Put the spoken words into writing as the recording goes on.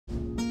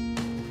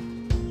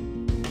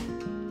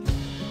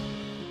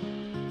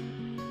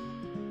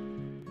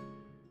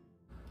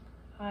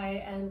Hi,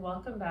 and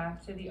welcome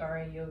back to the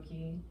RA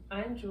Yogi.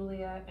 I'm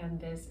Julia,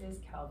 and this is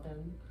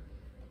Calvin.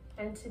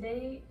 And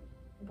today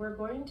we're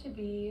going to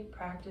be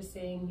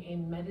practicing a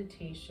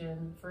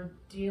meditation for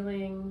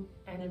dealing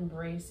and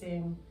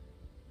embracing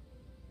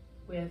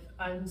with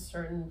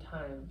uncertain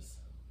times.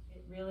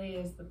 It really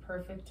is the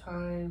perfect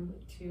time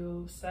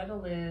to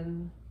settle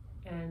in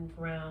and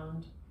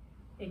ground.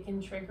 It can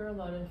trigger a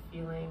lot of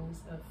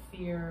feelings of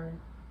fear,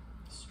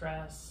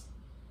 stress,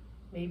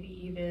 maybe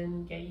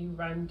even get you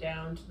run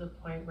down to the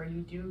point where you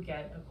do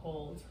get a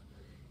cold.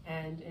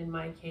 And in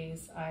my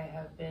case, I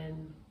have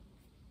been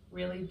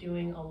really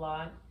doing a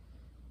lot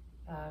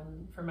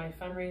for my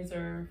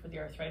fundraiser for the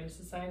Arthritis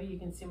Society. You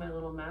can see my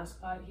little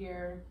mascot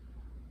here.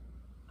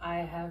 I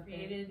have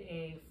created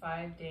a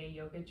 5-day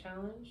yoga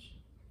challenge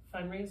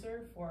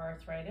fundraiser for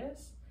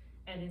arthritis,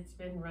 and it's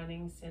been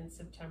running since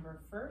September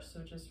 1st,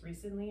 so just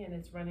recently, and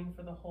it's running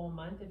for the whole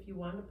month. If you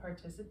want to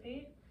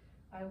participate,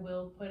 I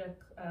will put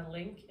a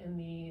link in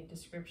the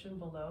description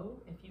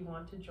below if you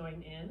want to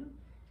join in.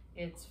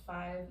 It's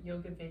 5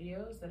 yoga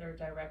videos that are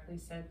directly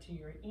sent to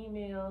your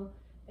email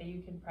that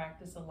you can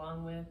practice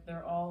along with.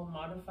 They're all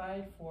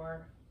modified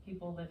for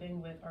people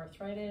living with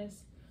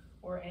arthritis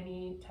or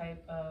any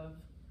type of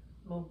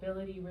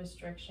mobility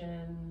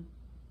restriction,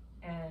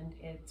 and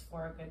it's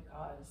for a good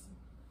cause.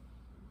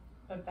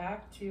 But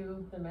back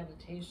to the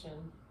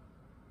meditation.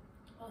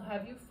 I'll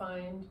have you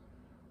find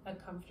a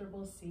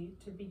comfortable seat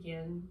to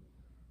begin.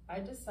 I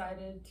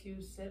decided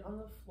to sit on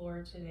the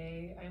floor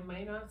today. I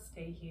might not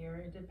stay here.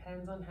 It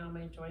depends on how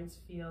my joints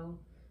feel.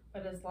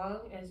 But as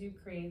long as you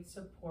create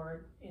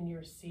support in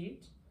your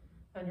seat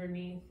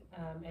underneath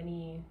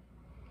any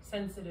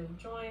sensitive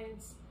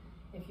joints,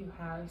 if you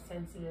have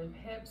sensitive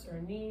hips or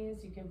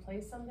knees, you can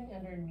place something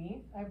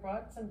underneath. I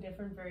brought some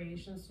different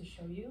variations to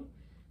show you,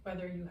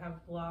 whether you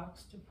have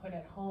blocks to put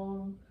at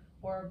home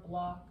or a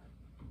block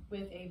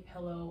with a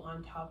pillow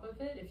on top of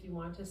it. If you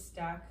want to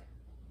stack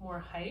more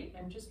height,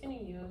 I'm just going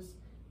to use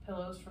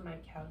pillows from my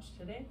couch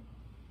today.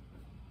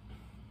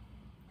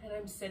 And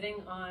I'm sitting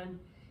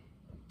on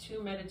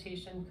 2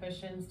 meditation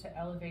cushions to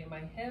elevate my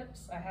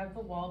hips. I have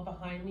the wall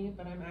behind me,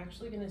 but I'm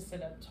actually going to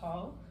sit up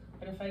tall.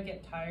 But if I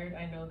get tired,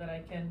 I know that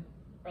I can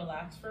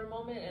relax for a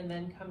moment and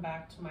then come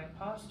back to my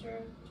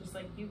posture, just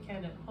like you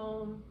can at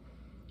home.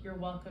 You're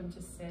welcome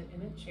to sit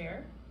in a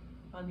chair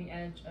on the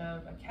edge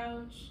of a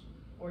couch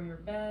or your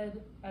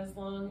bed, as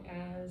long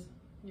as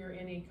you're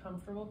in a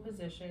comfortable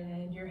position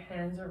and your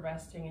hands are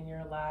resting in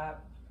your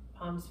lap,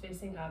 palms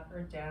facing up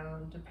or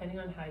down, depending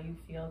on how you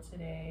feel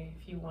today.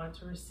 If you want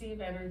to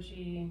receive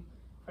energy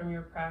from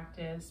your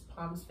practice,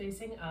 palms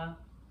facing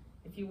up.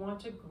 If you want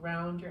to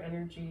ground your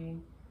energy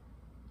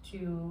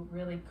to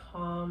really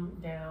calm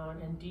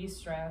down and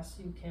de-stress,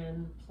 you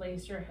can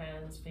place your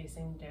hands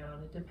facing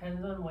down. It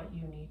depends on what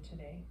you need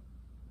today.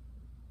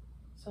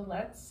 So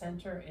let's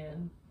center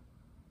in.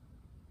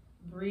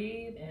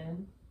 Breathe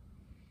in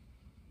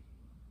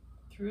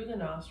through the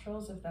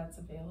nostrils if that's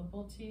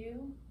available to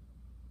you,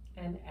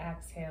 and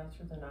exhale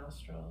through the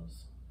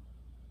nostrils.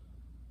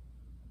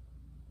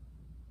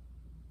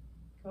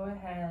 Go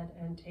ahead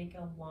and take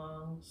a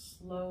long,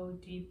 slow,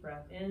 deep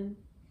breath in,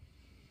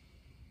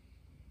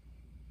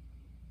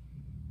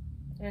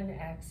 and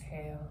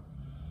exhale.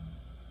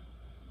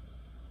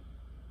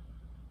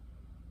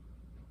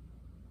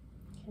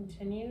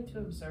 Continue to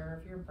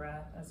observe your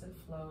breath as it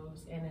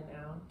flows in and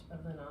out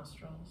of the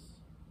nostrils.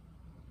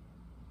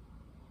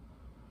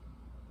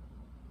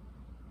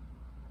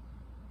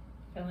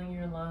 Filling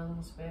your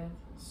lungs with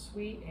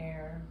sweet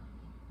air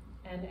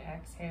and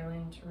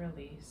exhaling to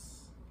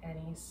release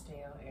any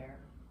stale air.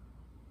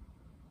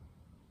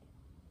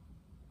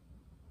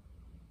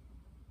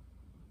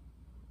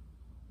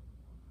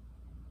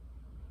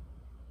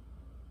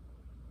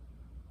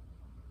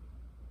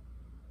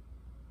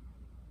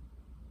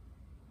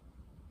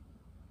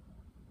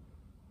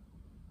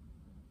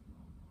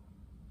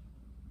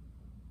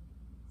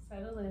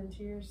 Settle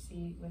into your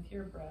seat with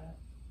your breath.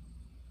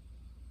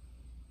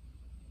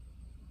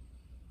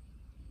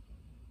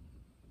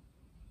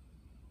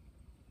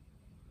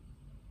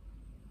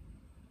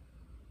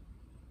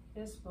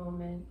 This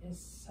moment is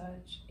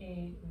such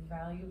a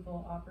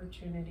valuable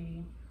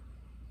opportunity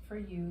for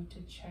you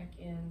to check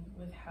in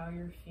with how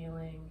you're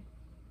feeling.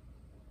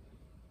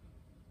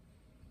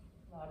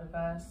 A lot of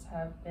us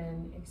have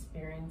been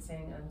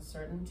experiencing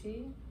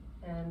uncertainty,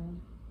 and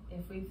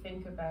if we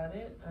think about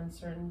it,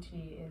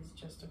 uncertainty is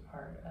just a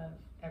part of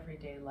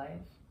everyday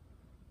life.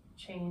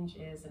 Change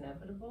is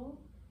inevitable,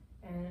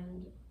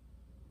 and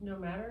no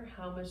matter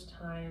how much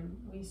time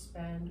we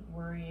spend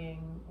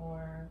worrying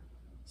or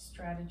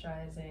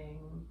strategizing,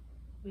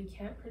 we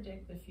can't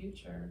predict the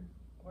future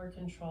or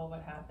control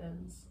what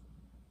happens.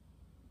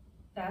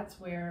 That's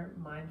where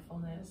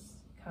mindfulness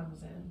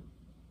comes in.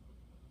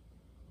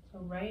 So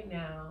right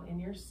now, in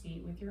your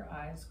seat with your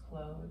eyes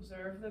closed,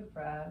 observe the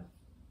breath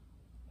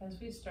as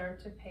we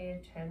start to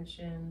pay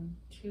attention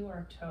to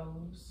our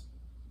toes.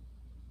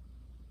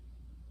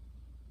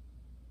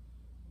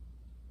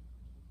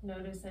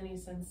 Notice any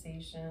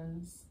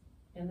sensations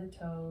in the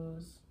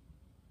toes.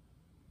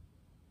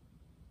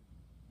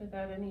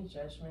 without any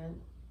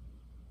judgment.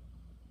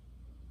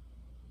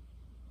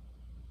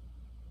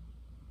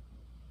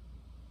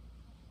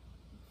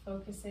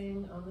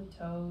 Focusing on the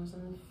toes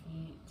and the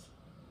feet.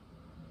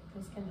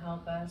 This can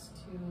help us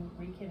to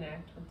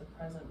reconnect with the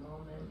present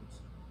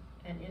moment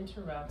and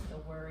interrupt the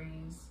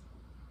worries,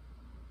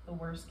 the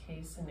worst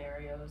case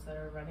scenarios that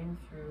are running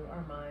through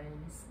our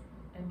minds,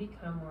 and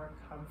become more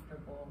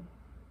comfortable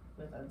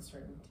with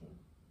uncertainty.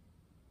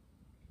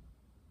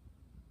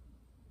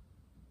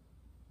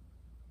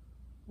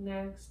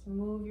 Next,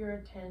 move your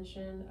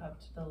attention up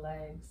to the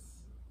legs.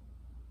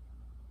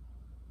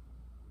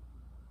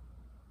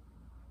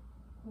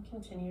 And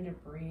continue to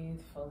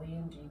breathe fully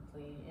and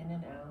deeply in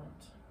and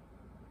out.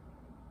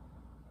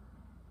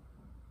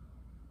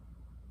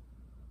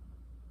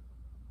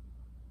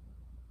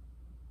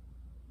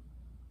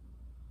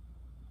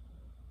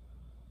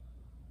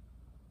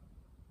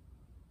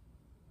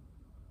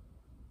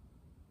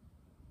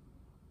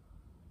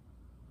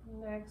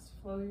 Next,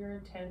 flow your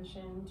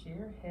attention to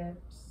your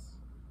hips.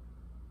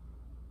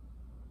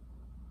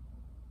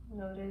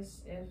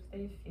 Notice if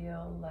they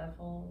feel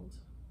leveled.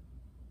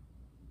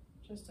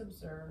 Just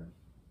observe.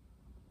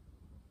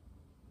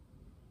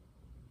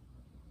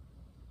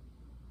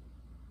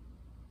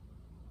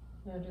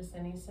 Notice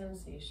any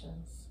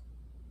sensations.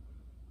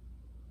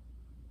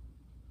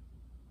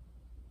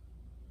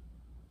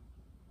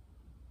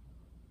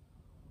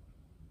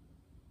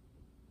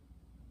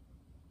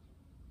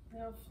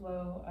 Now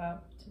flow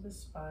up to the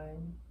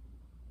spine.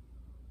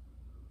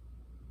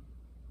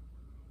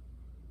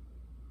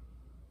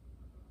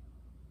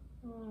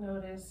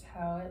 Notice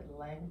how it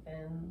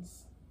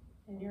lengthens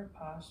in your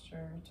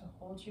posture to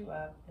hold you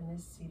up in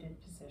this seated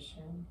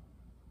position.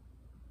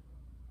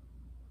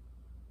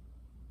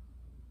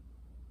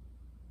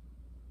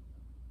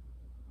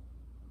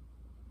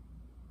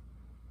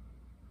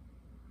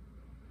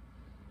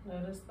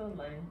 Notice the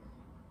length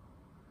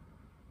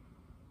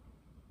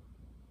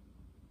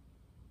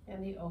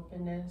and the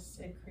openness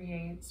it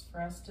creates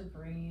for us to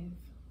breathe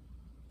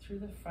through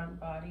the front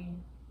body,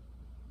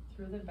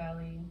 through the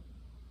belly,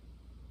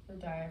 the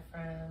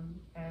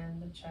diaphragm,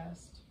 and the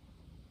chest.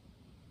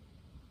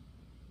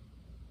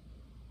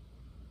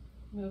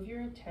 Move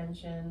your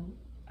attention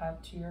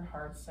up to your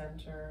heart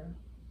center.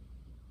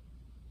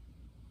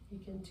 You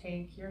can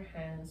take your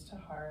hands to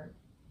heart,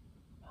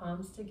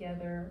 palms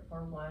together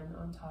or one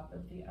on top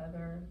of the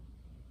other,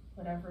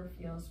 whatever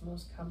feels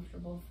most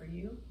comfortable for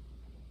you.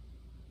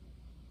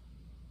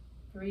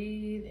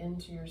 Breathe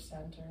into your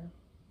center.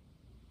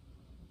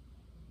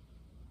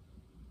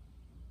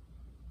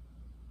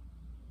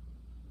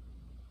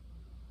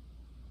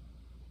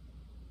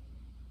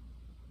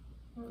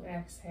 And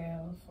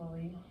exhale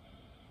fully.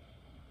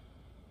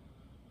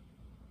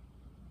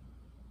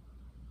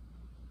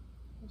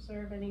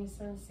 Observe any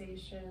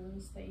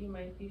sensations that you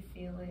might be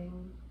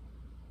feeling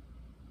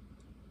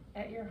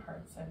at your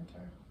heart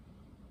center.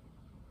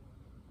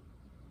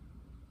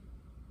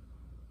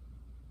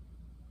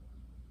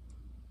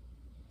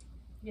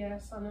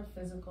 Yes, on a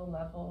physical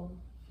level,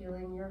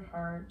 feeling your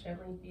heart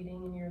gently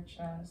beating in your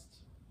chest,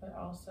 but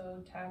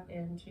also tap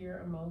into your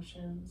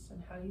emotions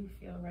and how you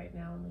feel right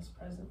now in this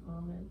present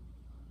moment.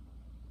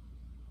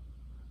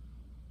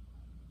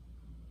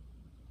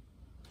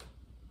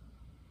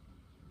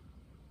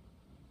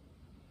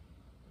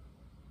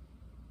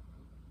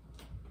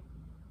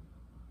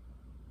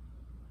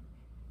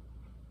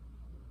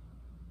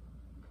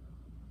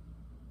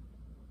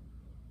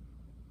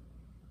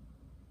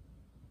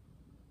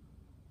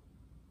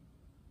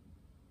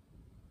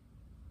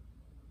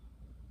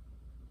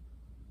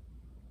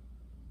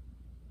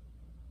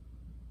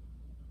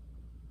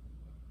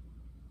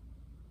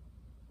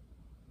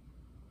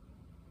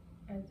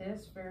 At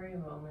this very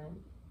moment,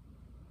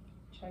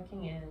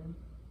 checking in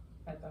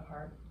at the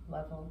heart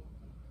level,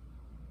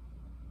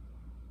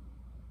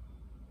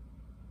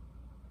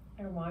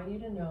 I want you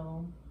to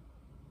know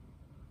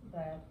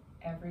that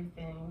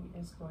everything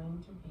is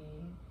going to be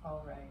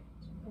all right.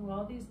 And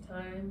while these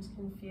times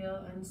can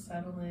feel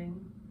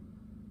unsettling,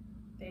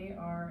 they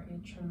are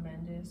a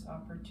tremendous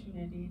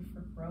opportunity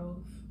for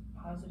growth,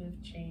 positive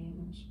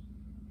change,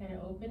 and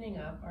opening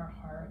up our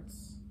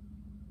hearts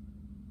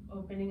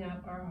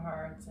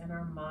and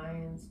our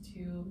minds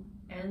to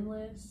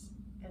endless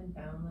and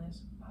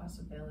boundless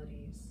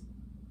possibilities.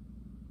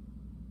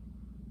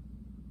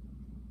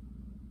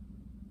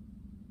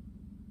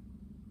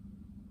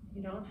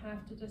 You don't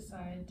have to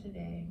decide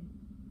today.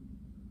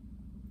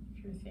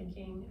 If you're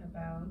thinking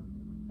about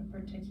a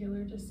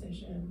particular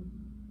decision,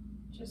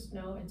 just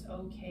know it's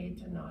okay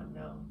to not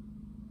know.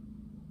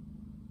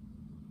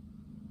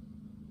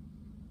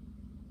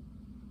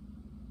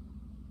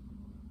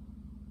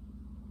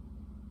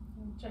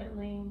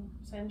 Gently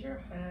send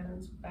your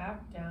hands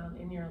back down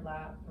in your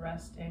lap,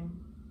 resting.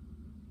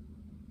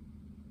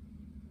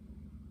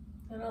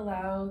 And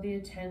allow the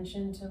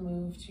attention to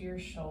move to your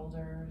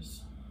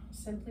shoulders,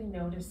 simply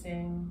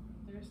noticing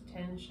if there's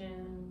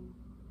tension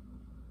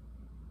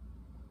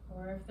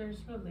or if there's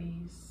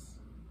release,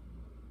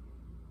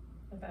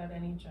 without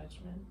any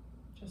judgment.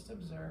 Just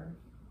observe,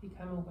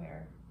 become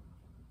aware.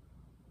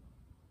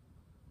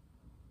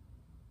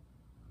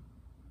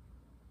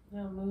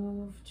 Now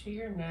move to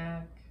your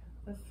neck,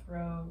 the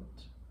throat.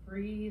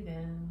 Breathe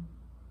in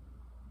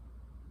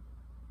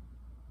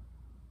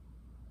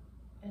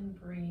and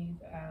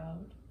breathe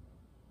out.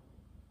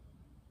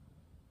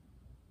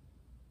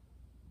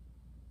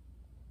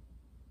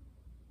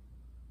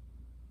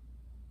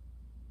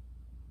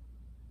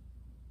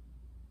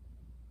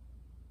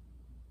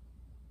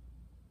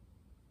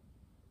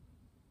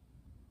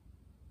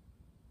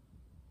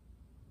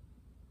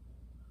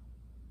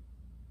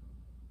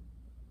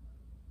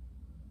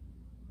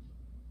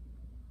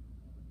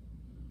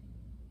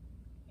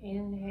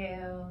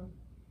 Inhale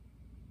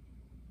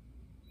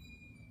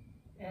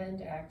and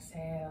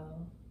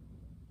exhale.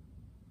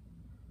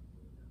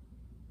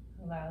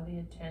 Allow the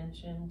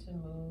attention to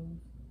move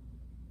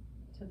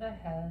to the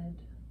head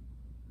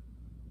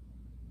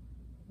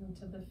and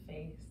to the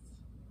face.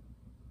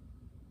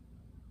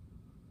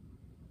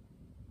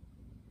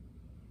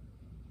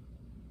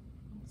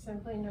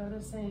 Simply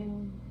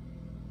noticing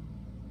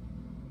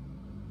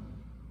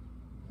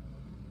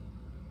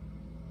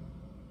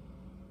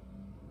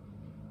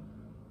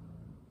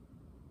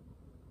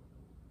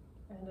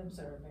and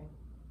observing.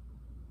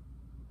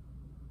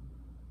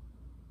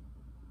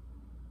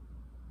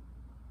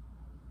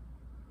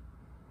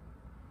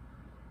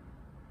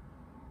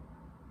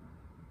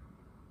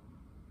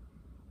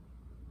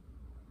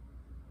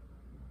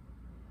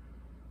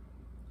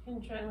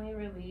 And gently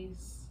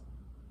release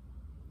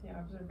the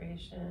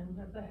observation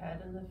of the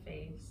head and the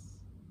face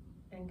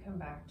and come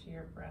back to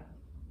your breath.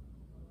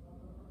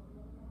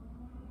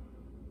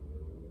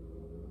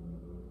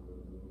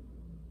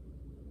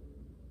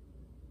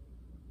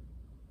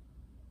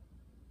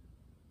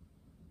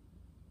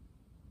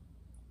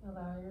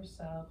 Allow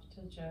yourself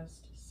to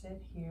just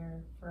sit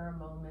here for a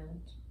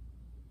moment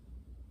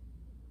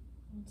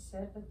and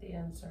sit with the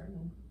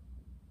uncertain.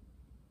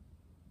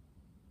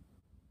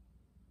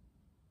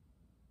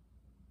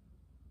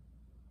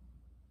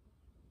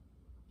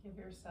 Give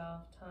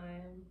yourself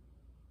time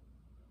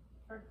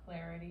for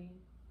clarity.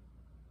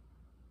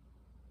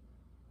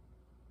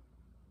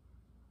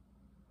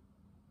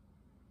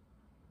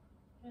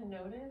 And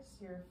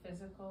notice your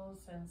physical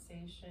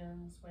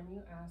sensations when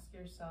you ask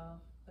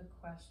yourself the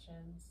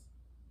questions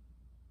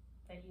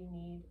that you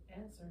need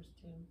answers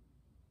to.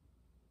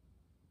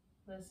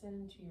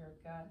 Listen to your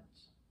gut.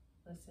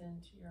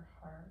 Listen to your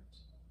heart.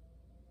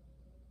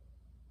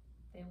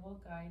 They will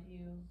guide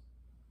you.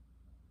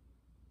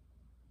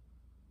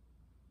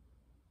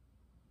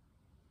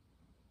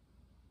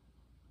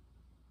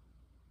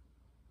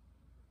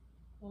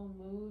 We'll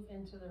move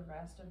into the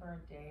rest of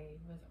our day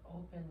with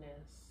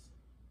openness,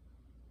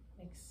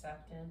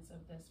 acceptance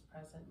of this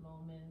present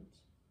moment,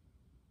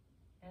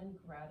 and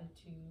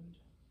gratitude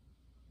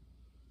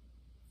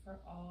for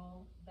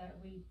all that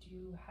we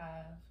do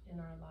have in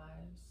our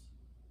lives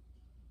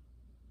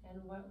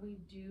and what we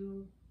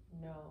do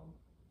know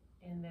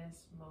in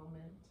this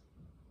moment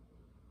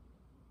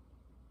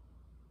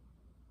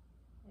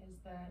is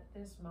that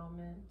this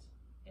moment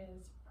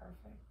is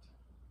perfect.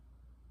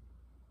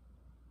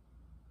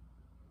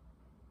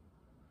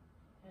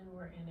 And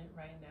we're in it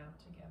right now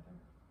together.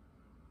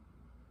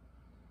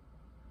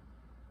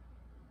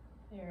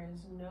 There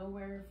is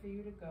nowhere for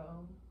you to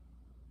go,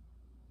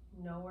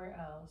 nowhere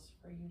else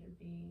for you to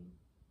be,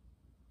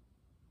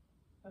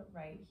 but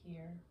right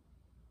here,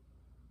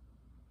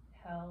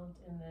 held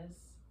in this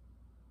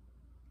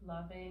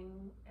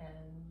loving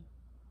and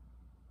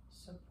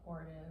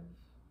supportive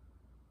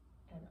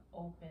and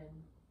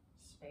open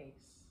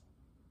space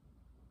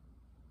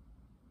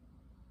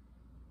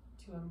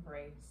to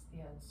embrace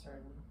the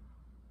uncertain.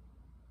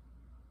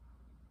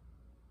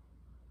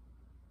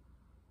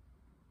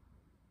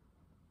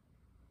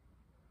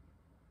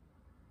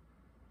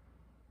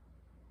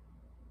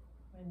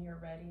 When you're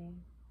ready,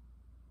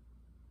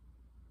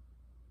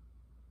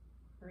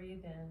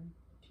 breathe in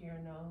to your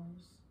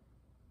nose.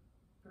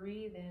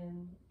 Breathe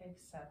in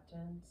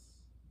acceptance.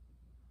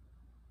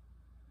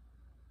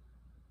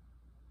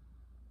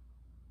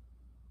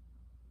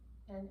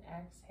 And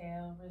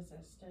exhale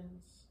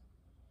resistance.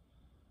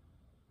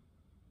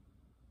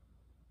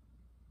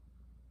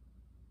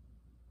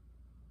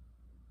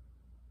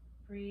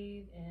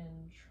 Breathe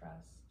in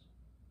trust.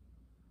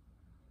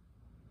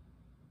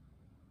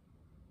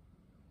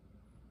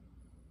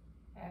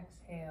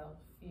 Exhale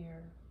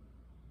fear.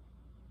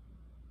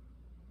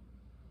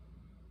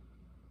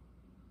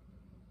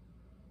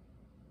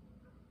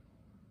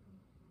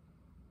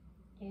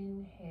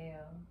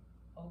 Inhale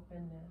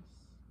openness.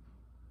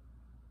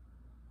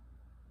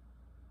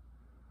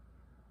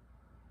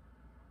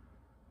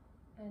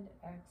 And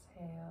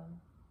exhale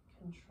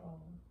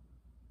control.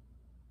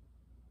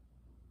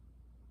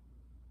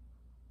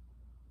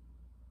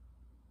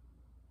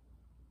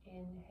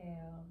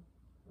 Inhale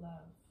love.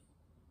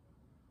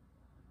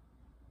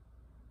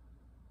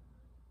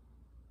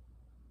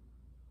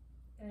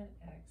 And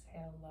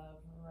exhale love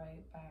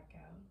right back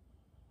out.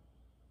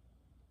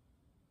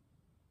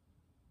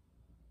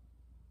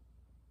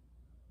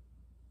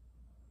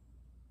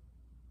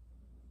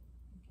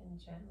 You can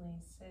gently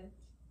sit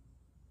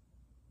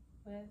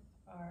with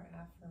our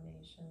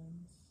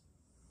affirmations.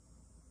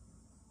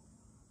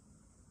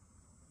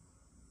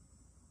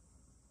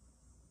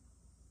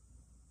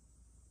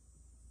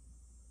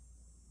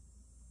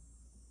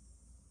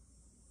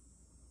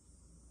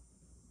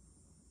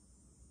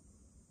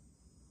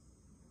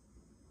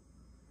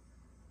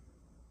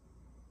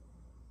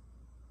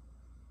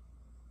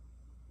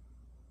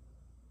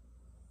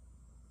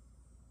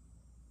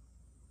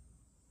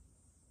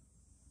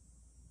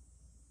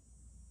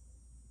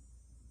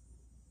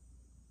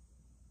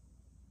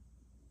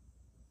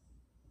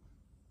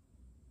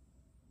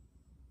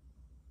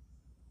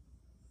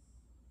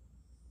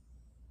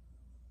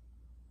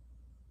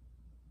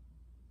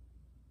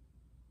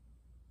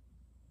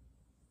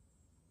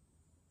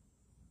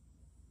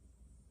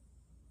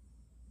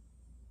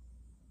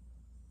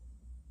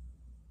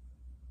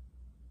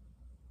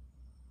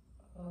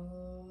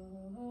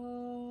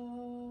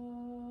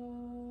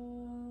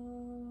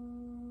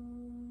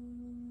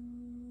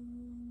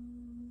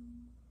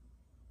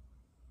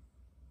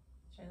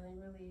 Gently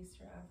release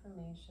your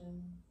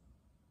affirmation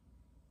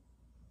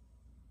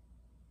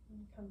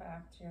and come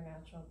back to your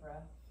natural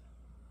breath.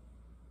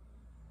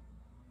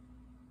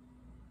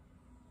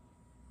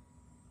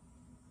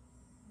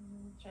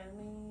 And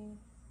gently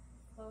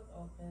float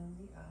open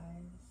the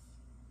eyes.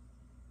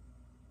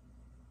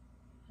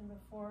 And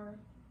before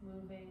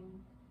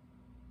moving,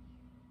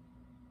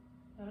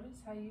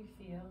 notice how you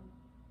feel.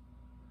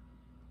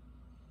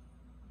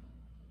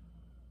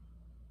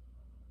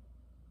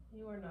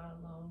 You are not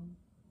alone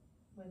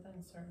with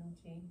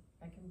uncertainty.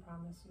 I can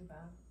promise you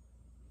that.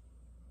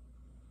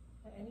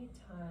 At any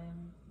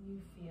time you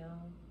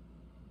feel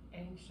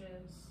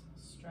anxious,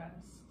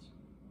 stressed,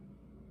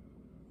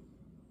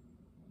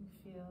 you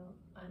feel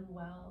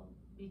unwell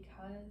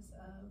because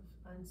of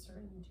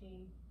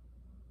uncertainty,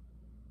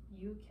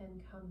 you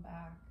can come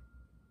back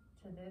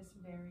to this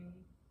very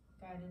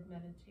guided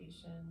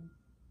meditation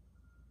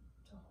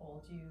to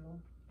hold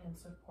you and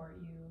support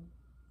you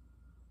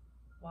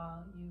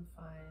while you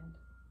find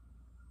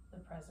the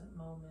present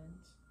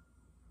moment,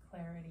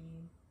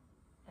 clarity,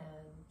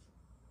 and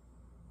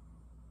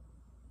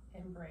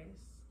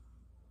embrace.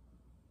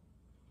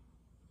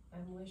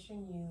 I'm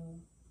wishing you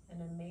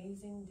an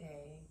amazing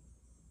day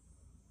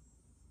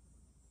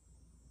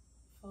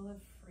full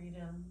of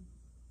freedom,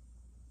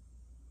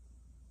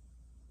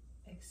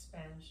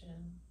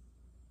 expansion,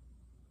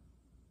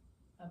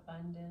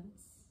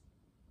 abundance,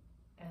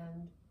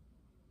 and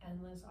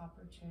endless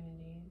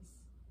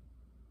opportunities.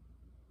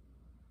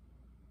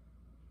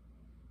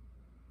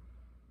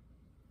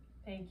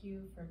 Thank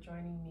you for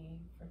joining me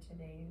for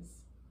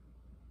today's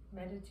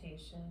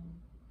meditation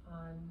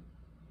on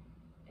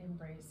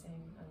embracing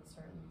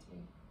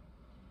uncertainty.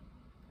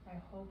 I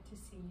hope to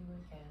see you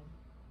again.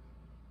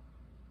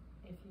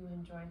 If you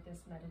enjoyed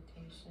this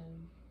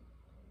meditation,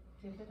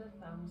 give it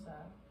a thumbs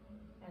up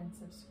and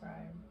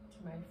subscribe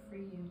to my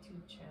free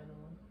YouTube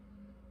channel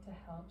to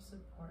help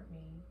support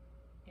me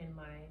in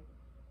my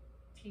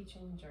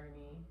teaching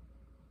journey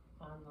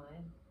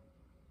online.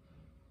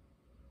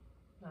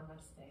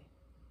 Namaste.